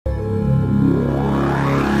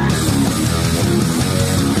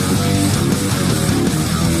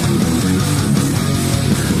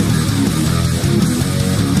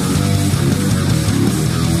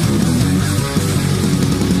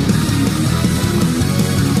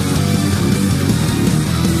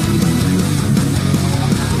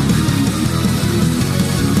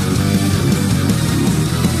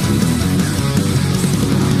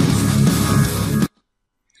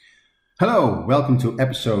Hello, welcome to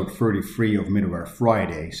episode 33 of Middleware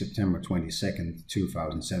Friday, September 22nd,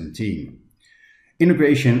 2017.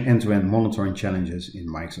 Integration end-to-end monitoring challenges in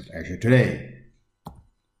Microsoft Azure today.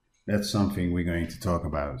 That's something we're going to talk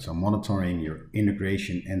about. So monitoring your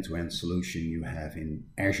integration end-to-end solution you have in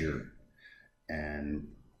Azure. And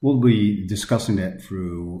we'll be discussing that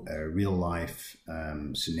through a real life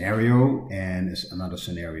scenario, and another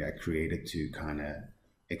scenario I created to kind of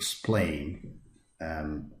explain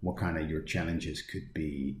what kind of your challenges could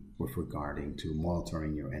be with regarding to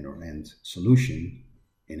monitoring your end-to-end solution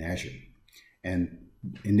in Azure. And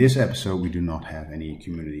in this episode, we do not have any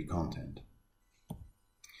community content.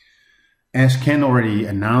 As Ken already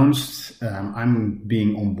announced, I'm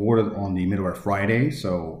being onboarded on the Middleware Friday,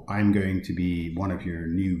 so I'm going to be one of your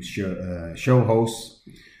new show hosts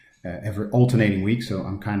every alternating week. So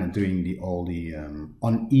I'm kind of doing all the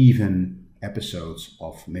uneven episodes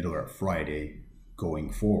of Middleware Friday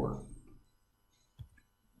going forward.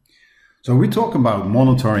 So we talk about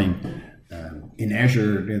monitoring in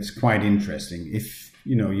Azure. That's quite interesting. If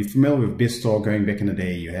you're familiar with BizTalk, going back in the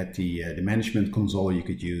day, you had the management console you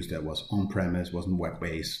could use that was on-premise, wasn't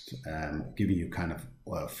web-based, giving you kind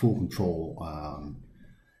of full control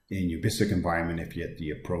in your BizTalk environment if you had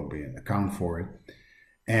the appropriate account for it.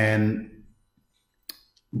 And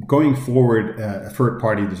going forward, a third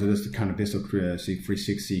party, so this is the kind of BizTalk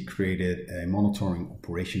 360 created a monitoring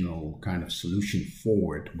operational kind of solution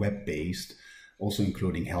forward, web-based, also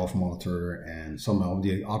including health monitor and some of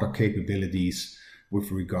the other capabilities with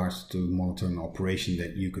regards to monitoring operation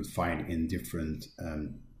that you could find in different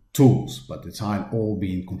tools, but it's all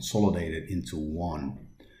being consolidated into one.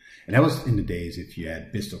 And that was in the days if you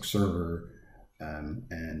had BizTalk server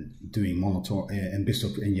and doing monitor and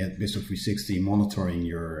yet BizTalk 360 monitoring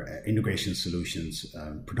your integration solutions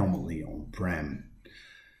predominantly on-prem.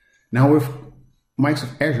 Now with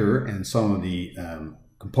Microsoft Azure and some of the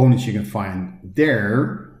components you can find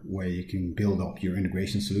there, where you can build up your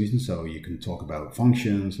integration solutions, so you can talk about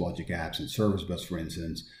functions, logic apps, and service bus, for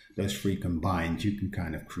instance. Those three combined, you can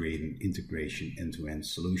kind of create an integration end-to-end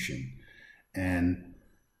solution. And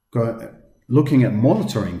looking at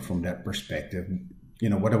monitoring from that perspective,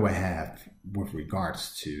 what do I have with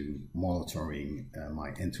regards to monitoring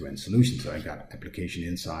my end-to-end solution? So I got Application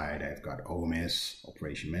Insight, I've got OMS,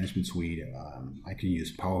 Operation Management Suite, I can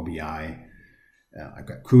use Power BI, I've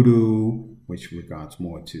got Kudu, which regards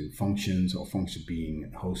more to functions or functions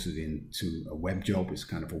being hosted into a Webjob. It's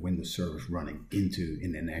kind of a Windows service running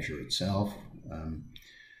in Azure itself.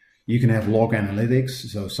 You can have log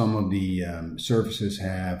analytics. So some of the services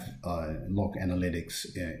have log analytics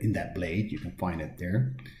in that blade. You can find it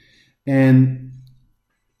there. And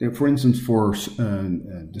for instance, for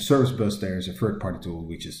the service bus, there's a third-party tool,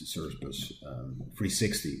 which is the Service Bus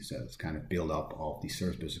 360. So it's kind of built up of the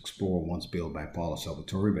Service Bus Explorer, once built by Paolo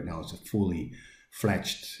Salvatore, but now it's a fully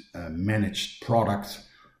fledged managed product,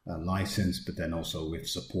 licensed, but then also with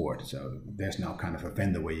support. So there's now kind of a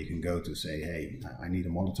vendor where you can go to say, hey, I need a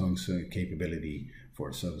monitoring capability for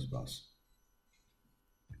a service bus.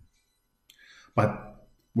 But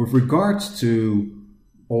with regards to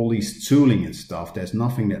all these tooling and stuff, there's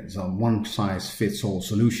nothing that's a one-size-fits-all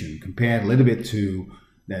solution. Compared a little bit to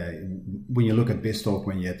when you look at BizTalk,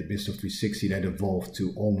 when you had the BizTalk 360, that evolved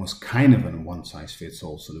to almost kind of a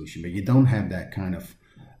one-size-fits-all solution. But you don't have that kind of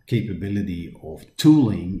capability of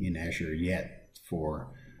tooling in Azure yet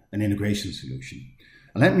for an integration solution.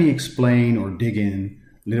 Let me explain or dig in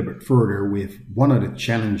a little bit further with one of the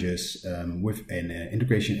challenges with an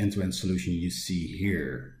integration end-to-end solution you see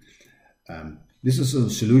here. This is a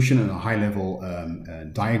solution and a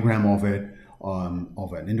high-level diagram of it,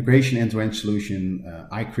 of an integration end-to-end solution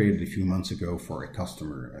I created a few months ago for a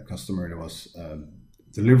customer that was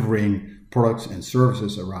delivering products and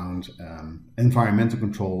services around environmental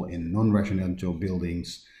control in non-residential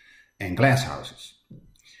buildings and glass houses.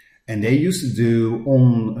 And they used to do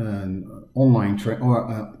online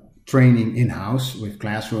training in-house with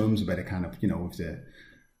classrooms, but a kind of, with the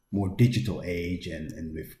more digital age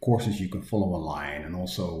and with courses you can follow online, and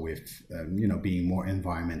also with, being more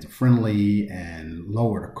environmental friendly and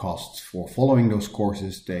lower the costs for following those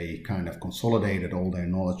courses. They kind of consolidated all their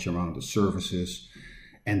knowledge around the services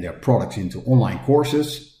and their products into online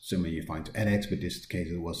courses. Similar you find to edX, but in this case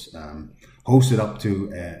it was hosted up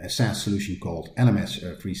to a SaaS solution called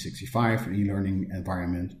LMS365 e-learning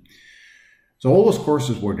environment. So all those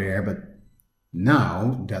courses were there, but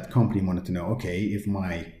now that company wanted to know, okay, if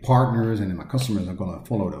my partners and my customers are going to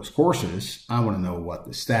follow those courses, I want to know what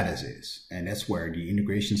the status is. And that's where the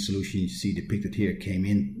integration solution you see depicted here came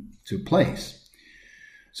into place.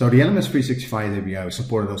 So the LMS365 API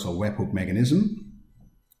supported also a webhook mechanism.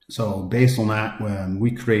 So based on that,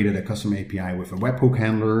 we created a custom API with a webhook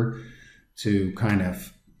handler to kind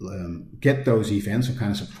of get those events, or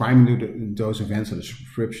kind of subscribing to those events. So the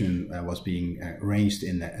subscription was being arranged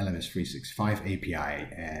in the LMS365 API,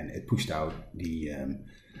 and it pushed out the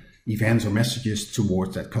events or messages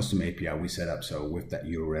towards that custom API we set up. So with that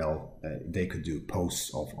URL, they could do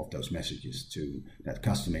posts of those messages to that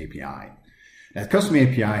custom API. That custom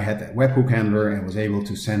API had that webhook handler and was able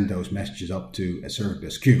to send those messages up to a service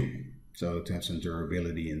bus queue. So to have some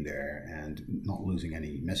durability in there and not losing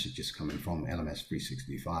any messages coming from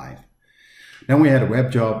LMS365. Then we had a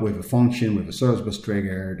web job with a function with a service bus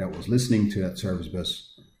trigger that was listening to that service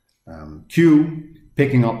bus queue,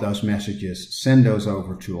 picking up those messages, send those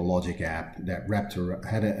over to a logic app that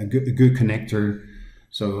had a good connector.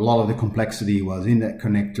 So a lot of the complexity was in that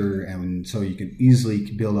connector, and so you can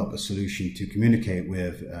easily build up a solution to communicate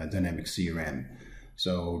with Dynamics CRM.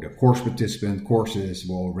 So the course participant courses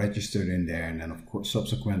were registered in there, and then of course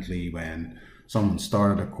subsequently when someone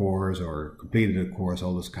started a course or completed a course,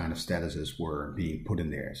 all those kind of statuses were being put in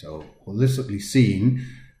there. So holistically seeing,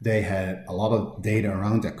 they had a lot of data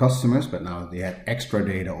around their customers, but now they had extra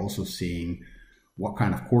data also seeing what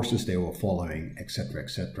kind of courses they were following, etc.,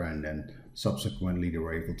 etc. And then subsequently they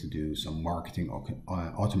were able to do some marketing or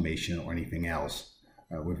automation or anything else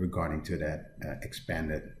with regarding to that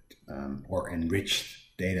expanded or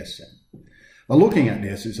enriched data set. Well, looking at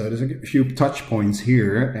this, so there's a few touch points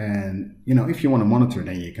here, and if you want to monitor,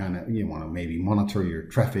 then you want to maybe monitor your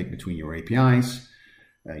traffic between your APIs.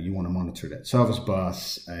 You want to monitor that service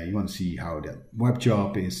bus. You want to see how that web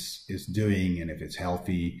job is doing and if it's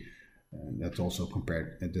healthy. That's also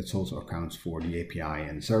accounts for the API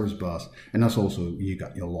and service bus, and that's also you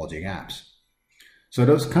got your logic apps. So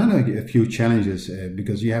those kind of a few challenges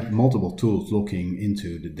because you have multiple tools looking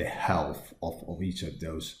into the health of each of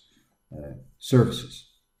those services.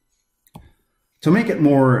 To make it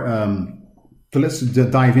more, so let's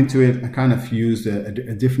dive into it. I kind of used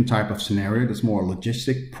a different type of scenario that's more a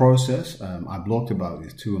logistic process. I blogged about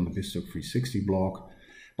this too on the BizTalk 360 blog,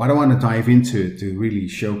 but I want to dive into it to really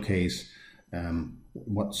showcase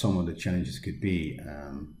what some of the challenges could be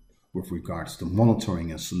with regards to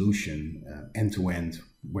monitoring a solution end-to-end,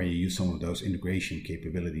 where you use some of those integration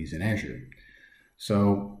capabilities in Azure.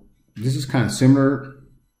 So this is kind of similar.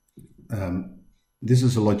 This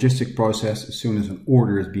is a logistic process. As soon as an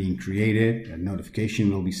order is being created, a notification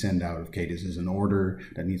will be sent out. Okay, this is an order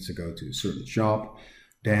that needs to go to a certain shop.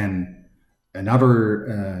 Then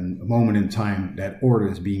another moment in time, that order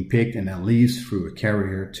is being picked and then leaves through a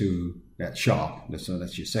carrier to that shop. So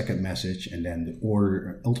that's your second message. And then the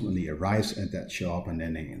order ultimately arrives at that shop, and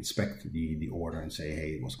then they inspect the order and say, hey,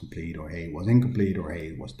 it was complete, or hey, it was incomplete, or hey,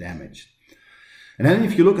 it was damaged. And then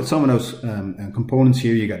if you look at some of those components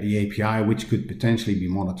here, you got the API, which could potentially be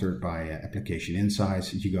monitored by application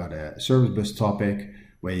insights. You got a service bus topic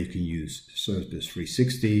where you can use Service Bus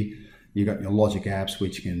 360. You got your logic apps,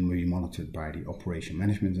 which can be monitored by the operation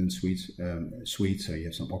management and suite. So you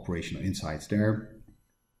have some operational insights there.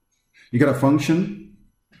 You got a function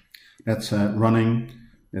that's running,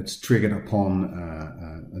 that's triggered upon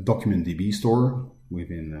a document DB store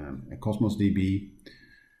within a Cosmos DB,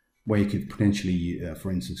 where you could potentially,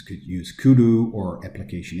 for instance, could use Kudu or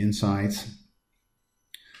application insights.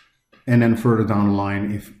 And then further down the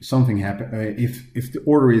line, if something happens, if the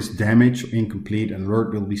order is damaged or incomplete, an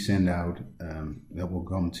alert will be sent out that will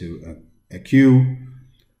come to a queue,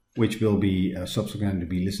 which will be subsequently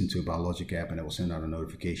be listened to by a logic app, and it will send out a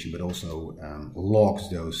notification, but also logs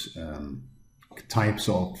those types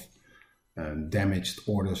of damaged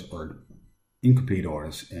orders or incomplete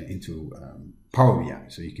orders into Power BI,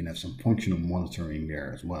 so you can have some functional monitoring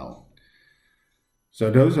there as well. So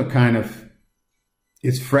those are kind of,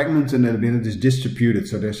 it's fragmented and a bit, it's distributed.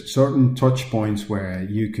 So there's certain touch points where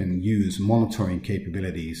you can use monitoring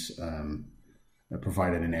capabilities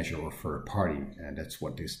provided in Azure or third party, and that's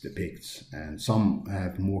what this depicts. And some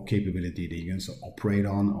have more capability that you can operate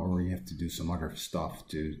on, or you have to do some other stuff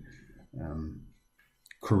to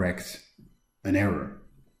correct an error.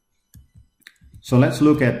 So let's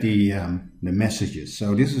look at the messages.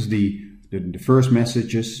 So this is the first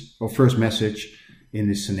messages, or first message in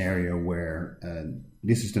this scenario where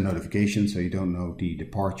this is the notification, so you don't know the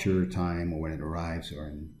departure time or when it arrives,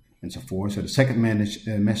 or and so forth. So the second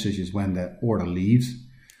message is when that order leaves,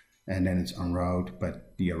 and then it's en route,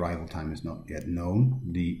 but the arrival time is not yet known.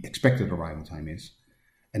 The expected arrival time is,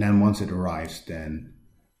 and then once it arrives, then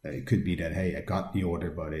it could be that, hey, I got the order,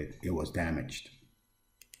 but it was damaged.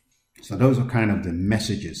 So those are kind of the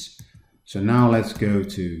messages. So now let's go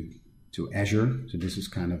to Azure. So this is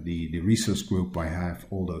kind of the resource group where I have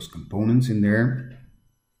all those components in there.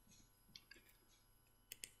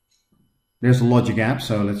 There's a logic app,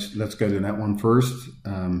 so let's go to that one first.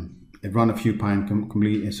 It run a few times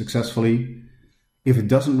completely successfully. If it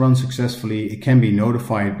doesn't run successfully, it can be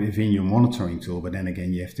notified within your monitoring tool, but then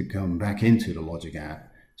again, you have to come back into the logic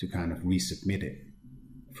app to kind of resubmit it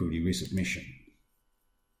through the resubmission.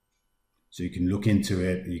 So you can look into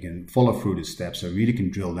it, you can follow through the steps, so you really can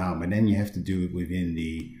drill down, but then you have to do it within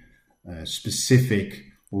the specific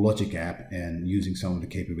logic app and using some of the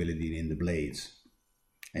capability in the blades.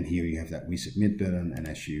 And here you have that resubmit button, and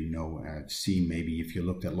as you know, I've seen maybe if you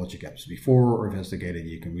looked at logic apps before or investigated,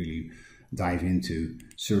 you can really dive into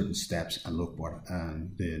certain steps and look what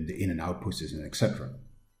the in and outputs is, and etc.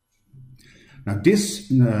 Now this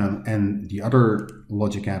and the other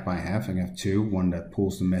logic app I have two, one that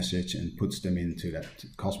pulls the message and puts them into that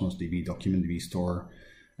Cosmos DB document DB store,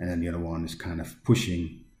 and then the other one is kind of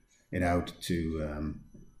pushing it out to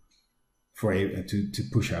to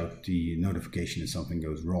push out the notification if something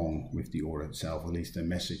goes wrong with the order itself. At least the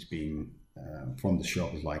message being from the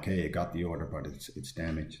shop is like, hey, I got the order, but it's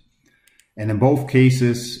damaged. And in both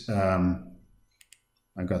cases,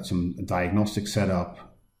 I've got some diagnostic set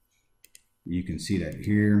up. You can see that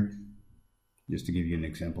here. Just to give you an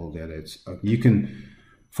example, that it's you can,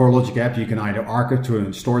 for a logic app, you can either arc it to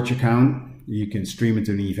a storage account, you can stream it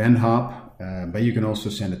to an event hub, but you can also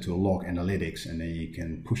send it to a log analytics, and then you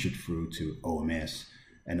can push it through to OMS.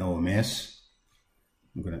 And OMS,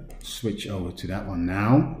 I'm going to switch over to that one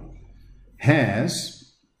now,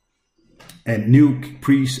 has a new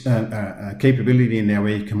capability in there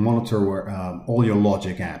where you can monitor all your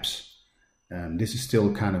logic apps. This is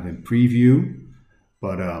still kind of in preview,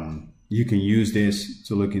 but you can use this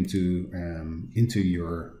to look into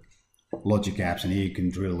your logic apps, and here you can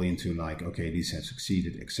drill into like, okay, these have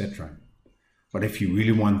succeeded, etc. But if you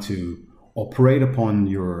really want to operate upon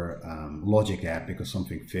your logic app because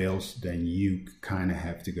something fails, then you kind of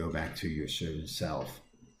have to go back to your service itself.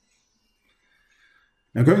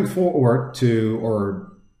 Now going forward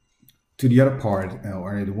to the other part,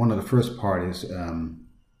 or one of the first part is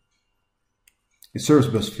Service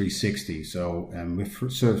Bus 360. So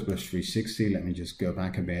with Service Bus 360, let me just go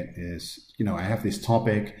back a bit, is, you know, I have this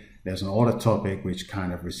topic, there's an audit topic which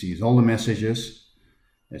kind of receives all the messages,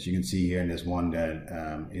 as you can see here, and there's one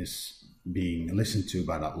that is being listened to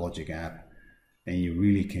by that logic app, and you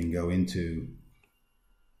really can go into,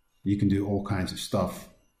 you can do all kinds of stuff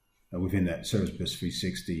within that Service Bus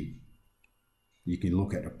 360. You can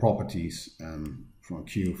look at the properties from a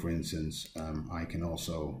queue, for instance. I can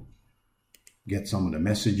also get some of the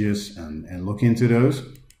messages and look into those.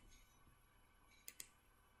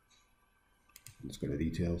 Let's go to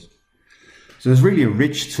details. So it's really a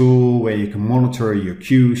rich tool where you can monitor your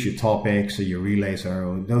queues, your topics, or your relays,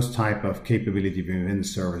 or those type of capability within the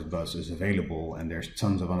service bus is available, and there's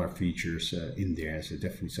tons of other features in there. So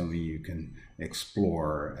definitely something you can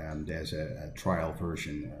explore, and there's a trial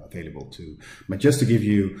version available too. But just to give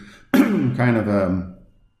you kind of an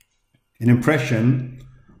impression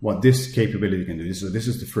what this capability can do. So this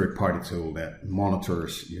is the third-party tool that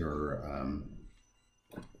monitors your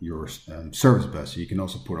service bus. You can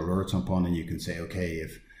also put alerts upon, and you can say, okay,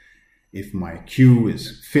 if my queue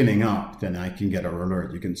is filling up, then I can get an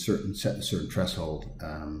alert. You can set a certain threshold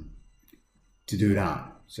to do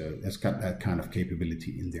that. So that's got that kind of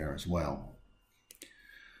capability in there as well.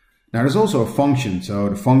 Now there's also a function. So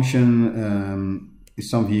the function is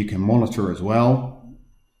something you can monitor as well.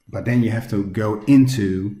 But then you have to go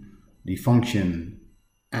into the function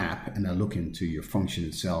app and then look into your function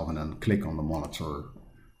itself, and then click on the monitor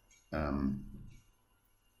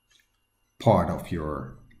part of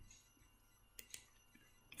your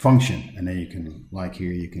function. And then you can, like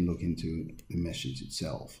here, you can look into the message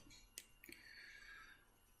itself.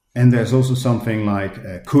 And there's also something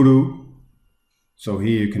like Kudu. So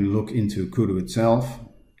here you can look into Kudu itself.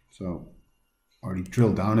 So already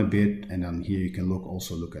drill down a bit, and then here you can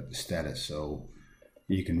also look at the status. So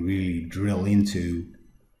you can really drill into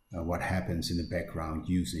what happens in the background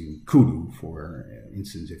using Kudu. For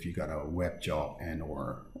instance, if you got a web job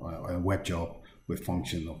or a web job with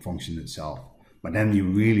function or function itself. But then you're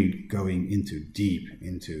really going deep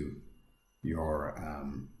into your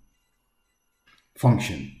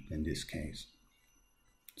function in this case.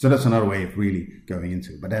 So that's another way of really going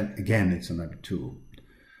into it. But then again, it's another tool.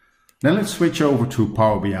 Then let's switch over to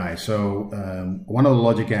Power BI. So one of the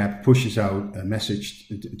logic app pushes out a message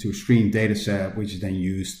to a stream data set, which is then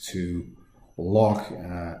used to log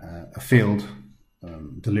a failed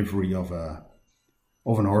delivery of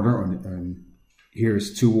an order.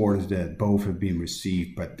 Here's two orders that both have been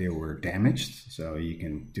received, but they were damaged. So you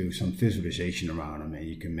can do some visualization around them, and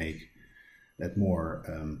you can make that more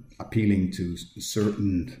appealing to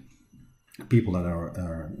certain people that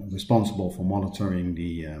are responsible for monitoring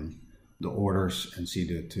the orders and see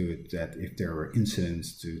to it that if there are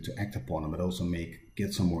incidents to act upon them, but also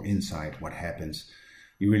get some more insight what happens.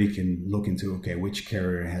 You really can look into, okay, which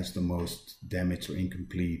carrier has the most damaged or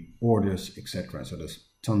incomplete orders, etc. So there's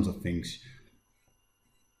tons of things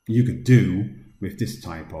you could do with this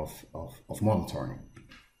type of monitoring.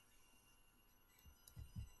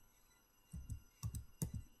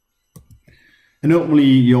 And ultimately,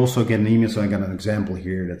 you also get an email. So I got an example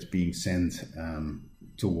here that's being sent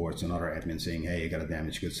towards another admin saying, hey, you got a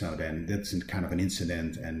damaged good. So then that's kind of an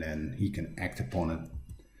incident, and then he can act upon it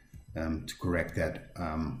to correct that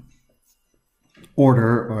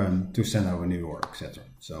order or to send out a new order, etc.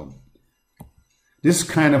 So this is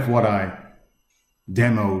kind of what I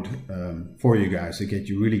demoed for you guys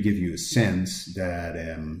to really give you a sense that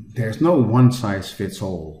there's no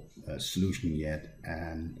one-size-fits-all solution yet,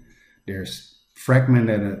 and there's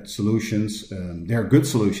fragmented solutions. They're good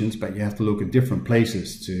solutions, but you have to look at different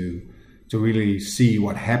places to really see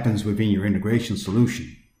what happens within your integration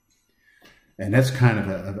solution. And that's kind of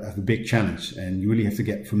a big challenge, and you really have to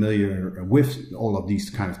get familiar with all of these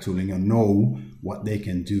kind of tooling and know what they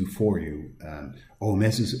can do for you.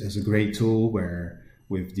 OMS is a great tool where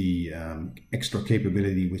with the extra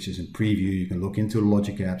capability, which is in preview, you can look into the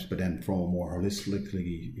logic apps, but then from a more holistic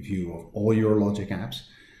view of all your logic apps.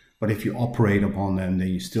 But if you operate upon them, then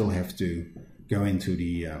you still have to go into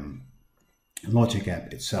the logic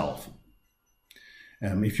app itself.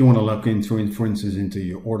 If you want to look into, for instance, into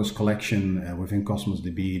your orders collection within Cosmos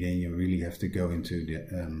DB, then you really have to go into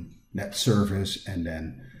the, that service and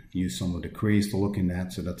then use some of the queries to look in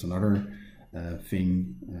that. So that's another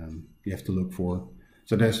thing you have to look for.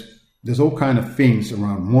 So there's all kind of things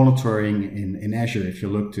around monitoring in Azure. If you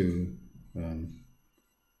look to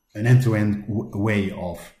an end-to-end way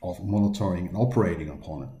of monitoring and operating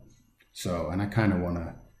upon it. So, and I kind of want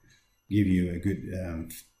to give you a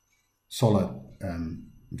good solid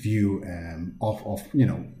view of you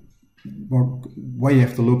know what you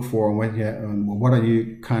have to look for and what are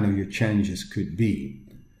you kind of your challenges could be,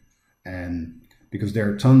 and because there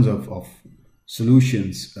are tons of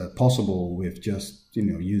solutions possible with just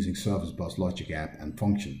using Service Bus, Logic App, and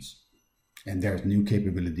functions, and there's new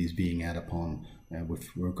capabilities being added upon with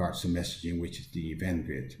regards to messaging, which is the event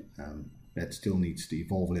grid. That still needs to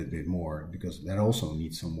evolve a little bit more because that also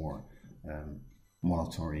needs some more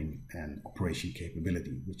monitoring and operation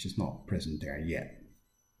capability, which is not present there yet.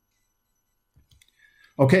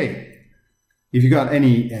 Okay, if you got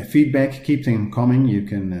any feedback, keep them coming. You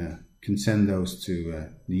can send those to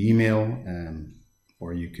the email,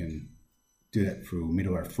 or you can do that through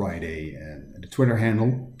Middleware Friday and the Twitter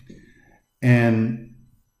handle. And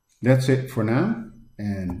that's it for now.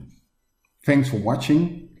 And thanks for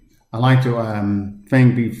watching. I'd like to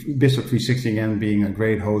thank Business360 again, being a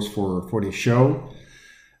great host for this show.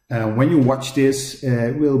 When you watch this,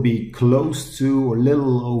 it will be close to a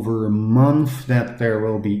little over a month that there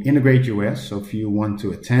will be Integrate US. So if you want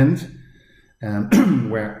to attend,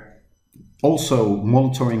 where also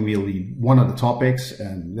monitoring will be one of the topics,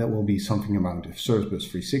 and that will be something about Service Bus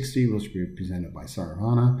 360, which will be presented by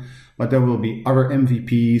Saravana. But there will be other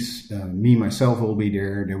MVPs. Me, myself will be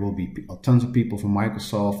there. There will be tons of people from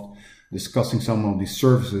Microsoft discussing some of these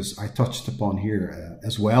services I touched upon here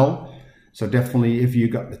as well. So definitely, if you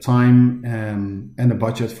got the time and the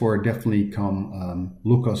budget for it, definitely come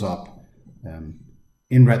look us up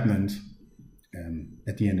in Redmond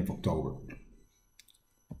at the end of October.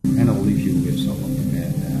 And I'll leave you with some of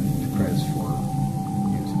the credits for